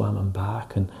swam him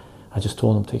back, and I just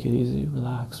told him, "Take it easy,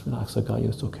 relax, I got you,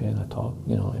 it's okay." And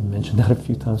I mentioned that a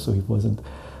few times so he wasn't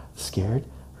scared,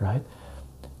 right?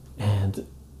 And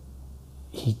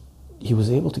he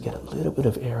was able to get a little bit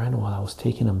of air in while I was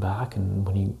taking him back. And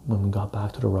when we got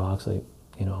back to the rocks, I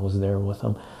was there with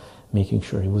him, making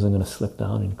sure he wasn't going to slip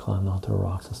down, and he climbed onto the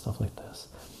rocks and stuff like this.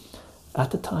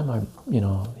 At the time,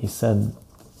 he said,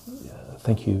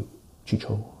 "Thank you,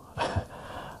 chycho."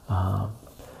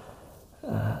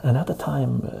 And at the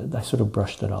time, I sort of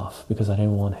brushed it off because I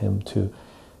didn't want him to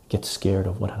get scared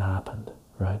of what had happened,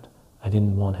 right? I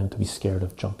didn't want him to be scared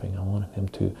of jumping. I wanted him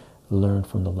to learn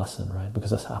from the lesson, right?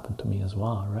 Because that's happened to me as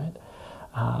well, right?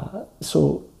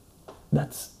 So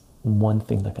that's one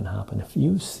thing that can happen. If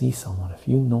you see someone, if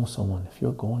you know someone, if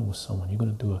you're going with someone, you're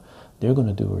going to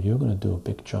do a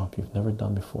big jump you've never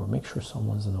done before, make sure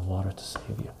someone's in the water to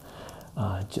save you,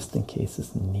 just in case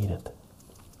it's needed.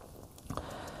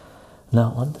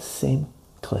 Now, on the same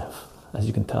cliff, as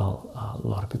you can tell, a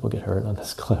lot of people get hurt on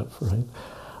this cliff, right?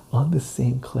 On the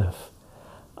same cliff,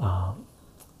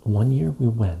 one year we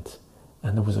went,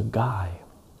 and there was a guy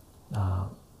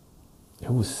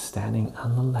who was standing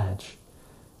on the ledge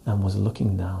and was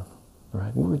looking down,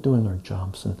 right? We were doing our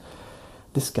jumps, and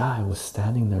this guy was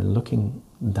standing there looking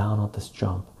down at this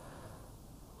jump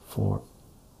for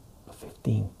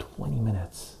 15, 20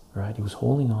 minutes, right? He was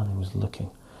holding on, he was looking.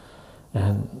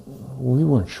 And we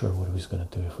weren't sure what he was going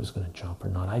to do, if he was going to jump or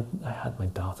not. I had my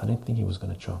doubts. I didn't think he was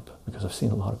going to jump, because I've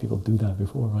seen a lot of people do that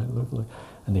before, right?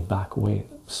 And they back away,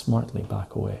 smartly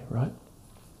back away, right?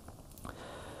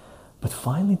 But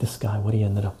finally, this guy, what he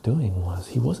ended up doing was,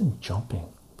 he wasn't jumping,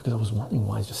 because I was wondering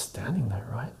why he's just standing there,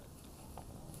 right?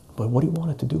 But what he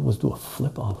wanted to do was do a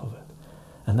flip off of it.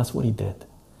 And that's what he did.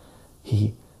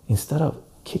 He, instead of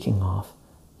kicking off,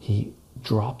 he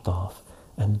dropped off,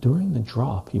 and during the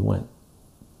drop he went,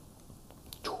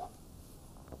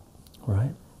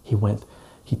 right?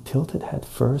 He tilted head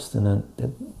first, and then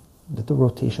did the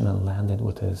rotation and landed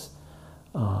with his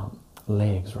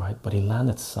legs, right? But he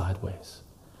landed sideways,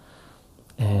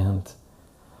 and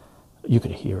you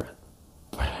could hear it.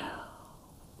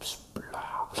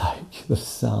 Like the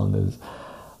sound is,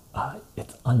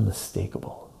 it's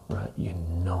unmistakable, right? You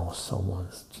know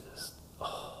someone's just,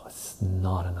 oh, it's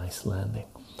not a nice landing.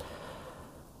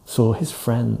 So his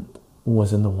friend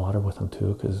was in the water with him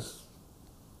too, because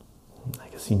I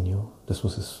guess he knew this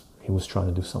was his, he was trying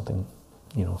to do something,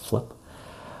 you know, flip.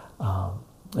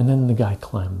 And then the guy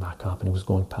climbed back up and he was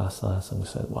going past us, and we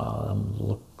said,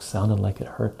 wow, sounded like it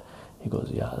hurt. He goes,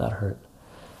 yeah, that hurt.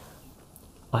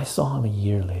 I saw him a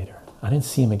year later. I didn't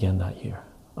see him again that year.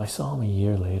 I saw him a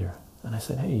year later, and I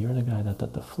said, hey, you're the guy that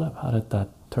did the flip. How did that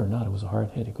turn out? It was a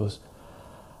hard hit. He goes,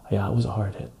 yeah, it was a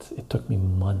hard hit. It took me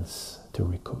months to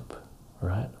recoup,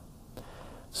 right?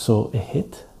 So a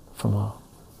hit from a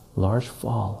large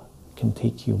fall can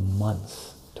take you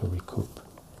months to recoup,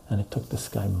 and it took this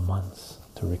guy months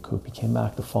to recoup. He came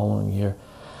back the following year.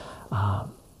 I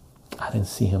didn't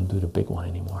see him do the big one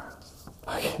anymore.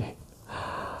 Okay.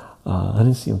 I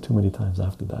didn't see him too many times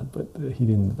after that, but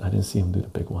I didn't see him do the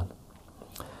big one.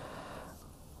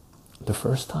 The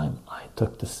first time I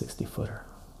took the 60-footer,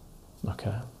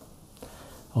 okay,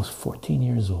 I was 14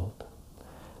 years old,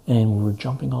 and we were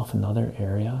jumping off another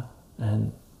area,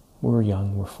 and we were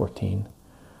young, we were 14.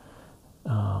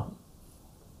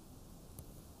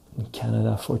 In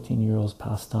Canada, 14-year-olds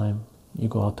pastime, you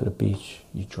go out to the beach,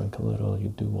 you drink a little, you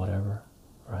do whatever,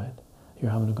 right? You're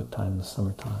having a good time in the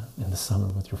summertime, in the summer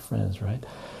with your friends, right?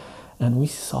 And we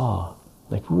saw,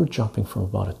 like, we were jumping from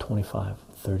about a 25,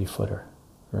 30-footer,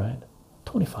 right?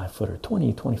 25-footer,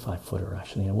 20, 25-footer,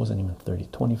 actually. It wasn't even 30,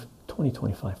 20,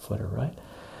 25-footer, right?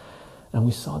 And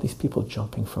we saw these people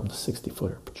jumping from the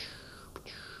 60-footer.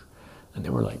 And they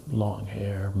were like long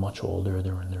hair, much older.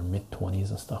 They were in their mid-20s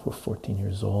and stuff. We're 14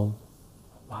 years old.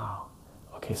 Wow.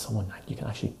 Okay, you can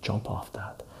actually jump off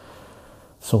that.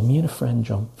 So me and a friend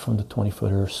jumped from the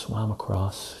 20-footer, swam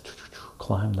across,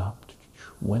 climbed up,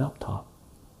 went up top,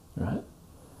 right?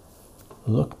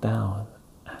 Looked down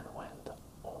and went,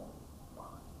 oh my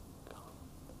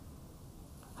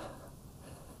God.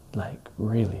 Like,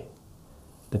 really,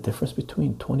 the difference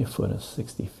between 20 foot and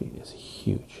 60 feet is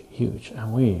huge, huge.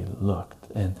 And we looked,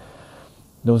 and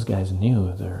those guys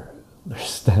knew they're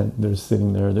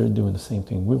sitting there, they're doing the same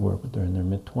thing we were, but they're in their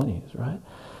mid-20s, right?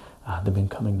 They've been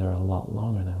coming there a lot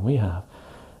longer than we have,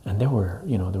 and there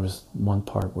was one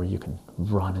part where you can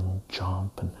run and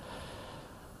jump,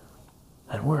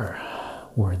 and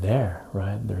we're there,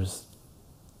 right? There's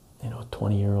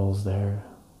 20-year-olds there,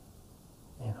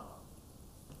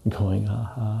 going,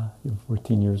 you're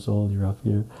 14 years old, you're up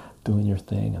here doing your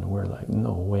thing, and we're like,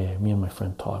 no way. Me and my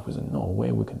friend talked, we said, no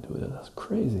way we can do this. That's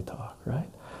crazy talk, right?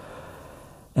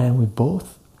 And we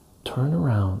both turn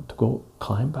around to go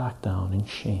climb back down in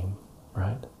shame,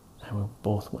 right? And we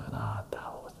both went, the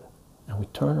hell with it. And we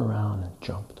turned around and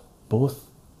jumped, both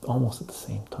almost at the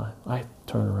same time. I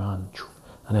turned around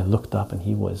and I looked up, and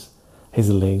his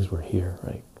legs were here,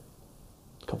 right?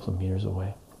 A couple of meters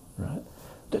away, right?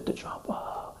 Did the jump,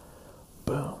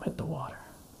 boom, hit the water.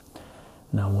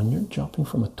 Now, when you're jumping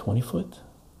from a 20-foot,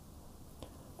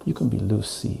 you can be loose,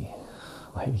 see?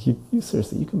 Like, you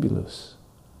seriously, you can be loose.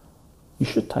 You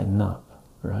should tighten up,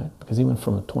 right? Because even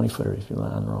from a 20-footer, if you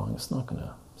land wrong, it's not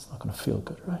gonna feel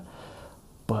good, right?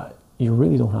 But you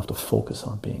really don't have to focus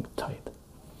on being tight.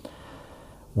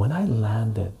 When I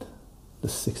landed the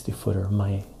 60-footer,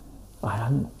 I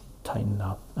hadn't tightened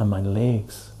up, and my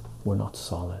legs were not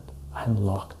solid. I hadn't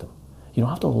locked them. You don't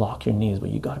have to lock your knees, but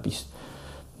you gotta be,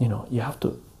 you have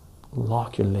to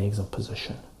lock your legs in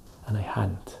position, and I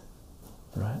hadn't,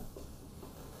 right?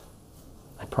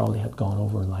 I probably had gone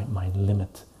over like my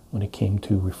limit when it came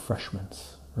to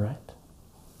refreshments, right?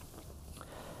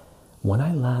 When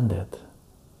I landed,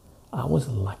 I was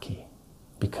lucky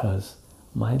because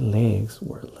my legs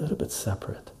were a little bit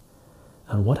separate.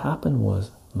 And what happened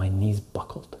was my knees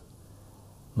buckled.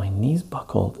 My knees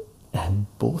buckled, and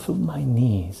both of my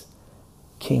knees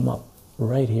came up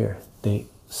right here. They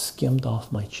skimmed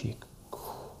off my cheek.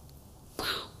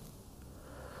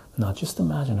 Now just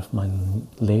imagine if my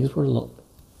legs were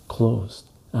closed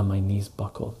and my knees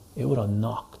buckled, it would have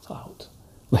knocked out.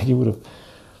 Like, it would have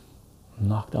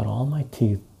knocked out all my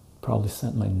teeth, probably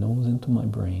sent my nose into my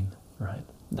brain, right?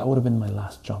 That would have been my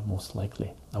last jump, most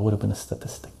likely. That would have been a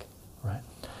statistic, right?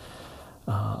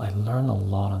 I learned a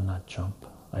lot on that jump.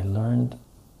 I learned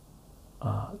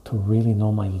to really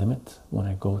know my limit when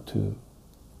I go to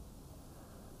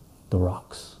the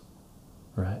rocks,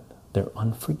 right? They're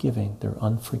unforgiving. They're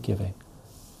unforgiving.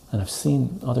 And I've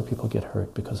seen other people get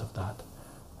hurt because of that.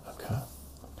 Okay.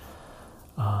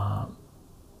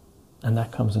 And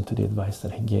that comes into the advice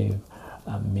that I gave.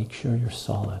 Make sure you're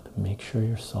solid. Make sure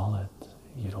you're solid.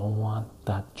 You don't want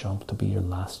that jump to be your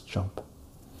last jump.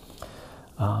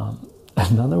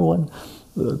 Another one,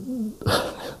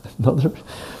 another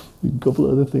couple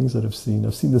of other things that I've seen.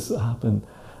 I've seen this happen,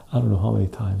 I don't know how many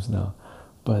times now,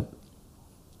 but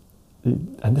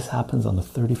and this happens on the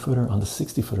 30-footer. On the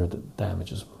 60-footer, the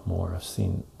damage is more. I've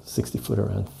seen 60-footer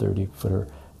and 30-footer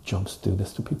jumps do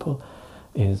this to people.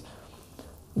 Is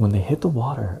when they hit the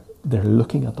water, they're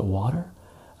looking at the water,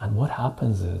 and what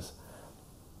happens is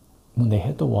when they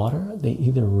hit the water, they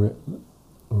either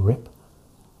rip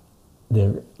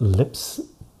their lips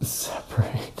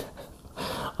separate.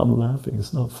 I'm laughing,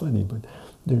 it's not funny, but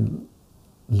their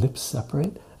lips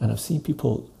separate, and I've seen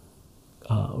people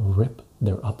rip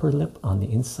their upper lip on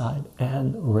the inside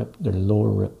and rip their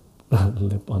lower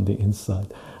lip on the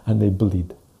inside, and they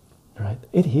bleed, right?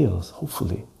 It heals,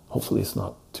 hopefully it's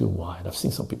not too wide. I've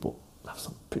seen some people have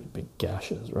some pretty big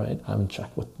gashes, right? I haven't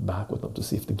checked back with them to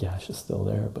see if the gash is still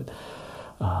there, but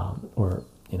or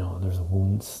you know, there's a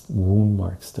wound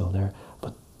mark still there.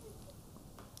 But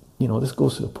you know, this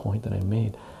goes to the point that I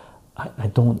made. I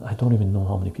don't even know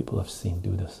how many people I've seen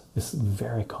do this. It's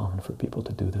very common for people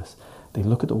to do this. They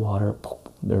look at the water,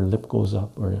 their lip goes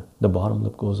up, or the bottom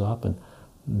lip goes up, and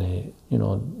they, you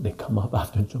know, they come up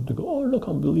after a jump to go, oh look,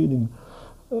 I'm bleeding.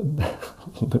 Their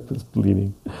lip is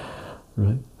bleeding,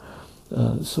 right?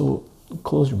 So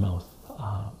close your mouth.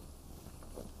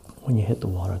 When you hit the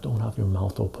water, don't have your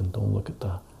mouth open. Don't look at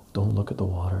the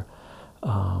water.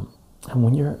 And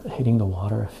when you're hitting the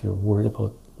water, if you're worried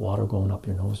about water going up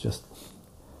your nose, just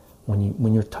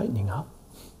when you're tightening up,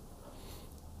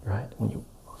 right? When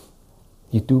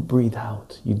you do breathe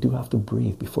out, you do have to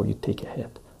breathe before you take a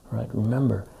hit, right?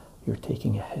 Remember, you're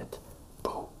taking a hit.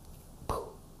 Boo, boo,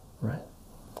 right?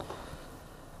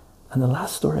 And the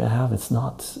last story I have,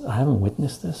 I haven't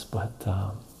witnessed this, but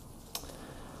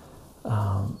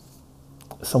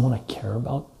someone I care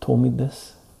about told me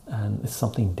this, and it's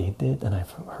something they did, and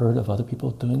I've heard of other people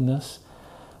doing this,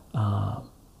 and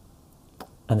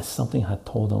it's something I had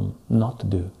told them not to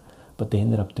do, but they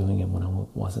ended up doing it when I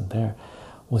wasn't there,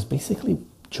 was basically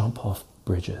jump off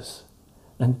bridges.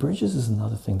 And bridges is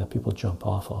another thing that people jump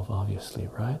off of, obviously,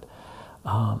 right?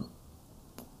 I've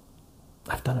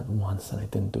done it once and I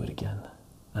didn't do it again,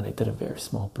 and I did a very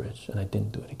small bridge and I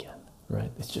didn't do it again,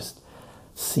 right? It just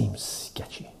seems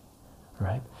sketchy,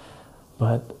 right?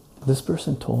 But this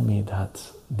person told me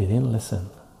that they didn't listen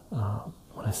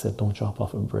when I said don't jump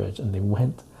off a bridge, and they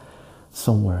went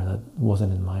somewhere that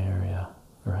wasn't in my area,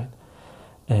 right?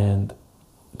 And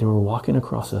they were walking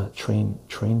across a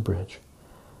train bridge,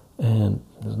 and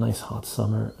it was a nice hot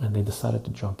summer, and they decided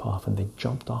to jump off, and they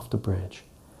jumped off the bridge,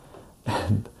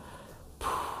 and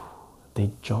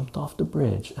they jumped off the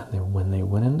bridge, and when they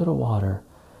went into the water,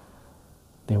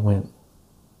 they went,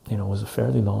 you know, it was a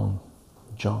fairly long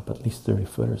jump, at least 30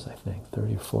 footers, I think,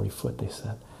 30 or 40 foot, they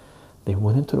said. They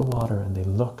went into the water and they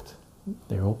looked,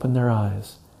 they opened their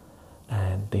eyes,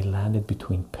 and they landed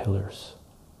between pillars,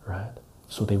 right?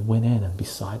 So they went in, and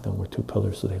beside them were two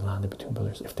pillars, so they landed between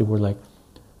pillars. If they were like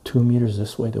 2 meters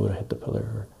this way, they would have hit the pillar,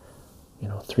 or, you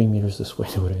know, 3 meters this way,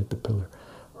 they would have hit the pillar,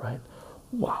 right?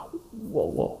 Wow,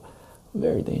 whoa,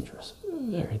 very dangerous,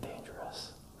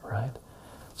 right?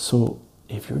 So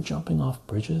if you're jumping off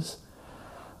bridges,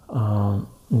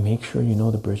 make sure you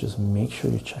know the bridges, make sure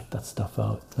you check that stuff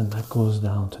out, and that goes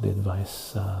down to the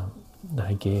advice that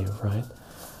I gave, right?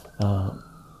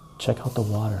 Check out the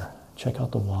water,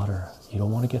 you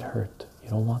don't want to get hurt, you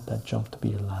don't want that jump to be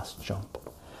your last jump.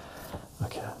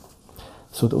 Okay,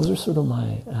 so those are sort of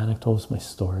my anecdotes, my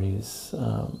stories,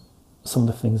 some of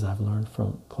the things I've learned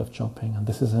from cliff jumping, and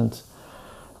this isn't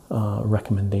a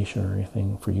recommendation or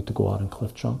anything for you to go out and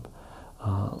cliff jump,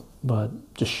 but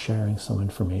just sharing some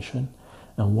information.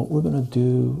 And what we're going to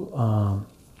do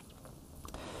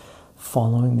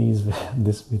following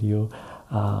this video,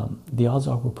 the odds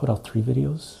are we'll put out 3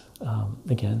 videos.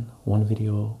 Again, one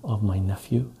video of my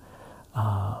nephew,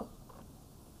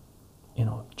 you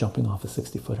know, jumping off a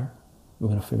 60-footer. We're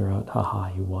going to figure out how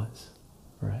high he was,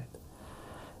 right?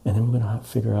 And then we're going to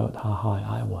figure out how high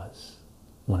I was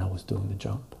when I was doing the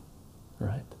jump,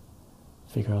 right?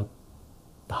 Figure out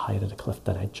the height of the cliff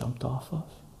that I jumped off of.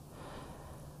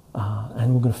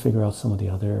 And we're going to figure out some of the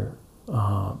other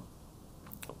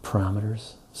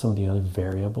parameters, some of the other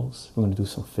variables. We're going to do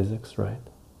some physics, right?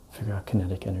 Figure out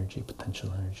kinetic energy,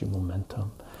 potential energy,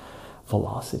 momentum,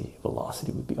 velocity.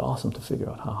 Velocity would be awesome to figure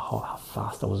out how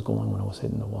fast I was going when I was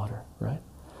hitting the water, right?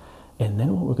 And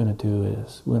then what we're going to do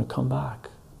is we're going to come back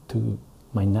to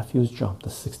my nephew's jump, the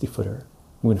 60-footer.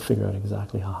 We're going to figure out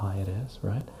exactly how high it is,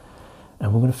 right?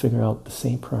 And we're going to figure out the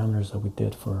same parameters that we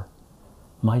did for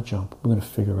my jump. We're going to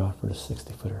figure out for the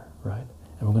 60-footer, right?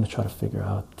 And we're going to try to figure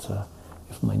out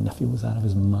if my nephew was out of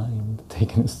his mind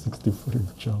taking a 60-footer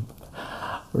jump,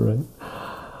 right?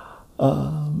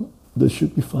 This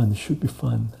should be fun. This should be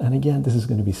fun. And again, this is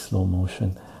going to be slow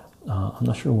motion. I'm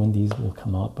not sure when these will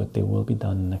come out, but they will be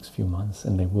done in the next few months,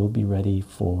 and they will be ready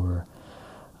for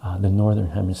the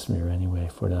Northern Hemisphere anyway,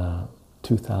 for the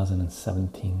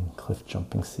 2017 cliff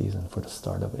jumping season, for the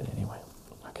start of it anyway.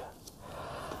 Okay.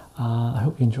 I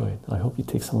hope you enjoyed. I hope you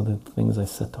take some of the things I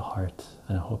said to heart,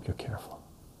 and I hope you're careful.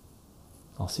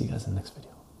 I'll see you guys in the next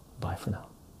video. Bye for now.